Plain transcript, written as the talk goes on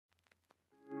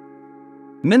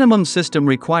Minimum system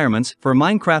requirements for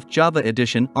Minecraft Java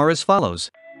Edition are as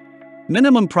follows.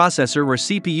 Minimum processor or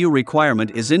CPU requirement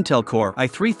is Intel Core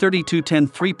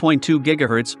i3-3210 3.2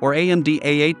 GHz or AMD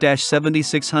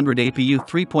A8-7600 APU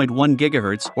 3.1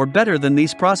 GHz or better than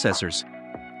these processors.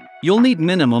 You'll need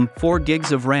minimum 4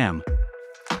 GB of RAM.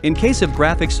 In case of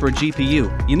graphics or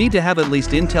GPU, you need to have at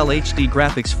least Intel HD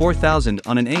Graphics 4000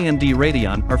 on an AMD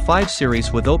Radeon R5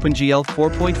 series with OpenGL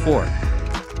 4.4.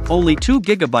 Only 2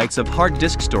 GB of hard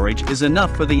disk storage is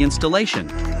enough for the installation.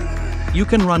 You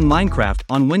can run Minecraft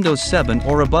on Windows 7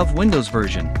 or above Windows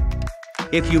version.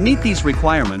 If you meet these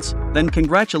requirements, then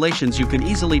congratulations, you can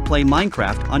easily play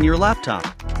Minecraft on your laptop.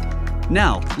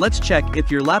 Now, let's check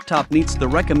if your laptop meets the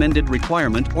recommended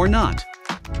requirement or not.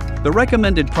 The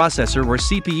recommended processor or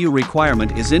CPU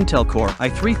requirement is Intel Core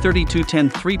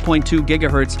i3-3210 3.2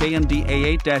 GHz AMD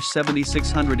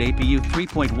A8-7600 APU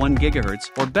 3.1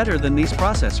 GHz or better than these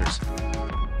processors.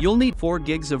 You'll need 4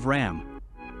 GB of RAM.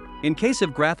 In case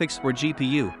of graphics or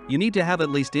GPU, you need to have at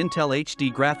least Intel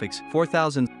HD Graphics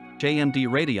 4000 AMD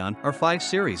Radeon R5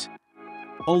 series.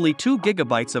 Only 2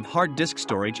 GB of hard disk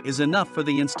storage is enough for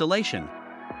the installation.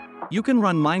 You can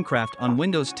run Minecraft on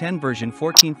Windows 10 version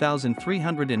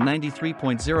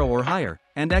 14393.0 or higher,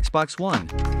 and Xbox One.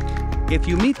 If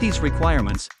you meet these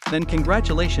requirements, then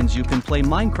congratulations, you can play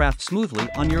Minecraft smoothly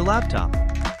on your laptop.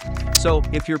 So,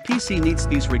 if your PC meets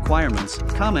these requirements,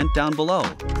 comment down below.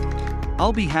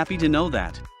 I'll be happy to know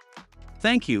that.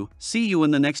 Thank you, see you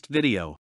in the next video.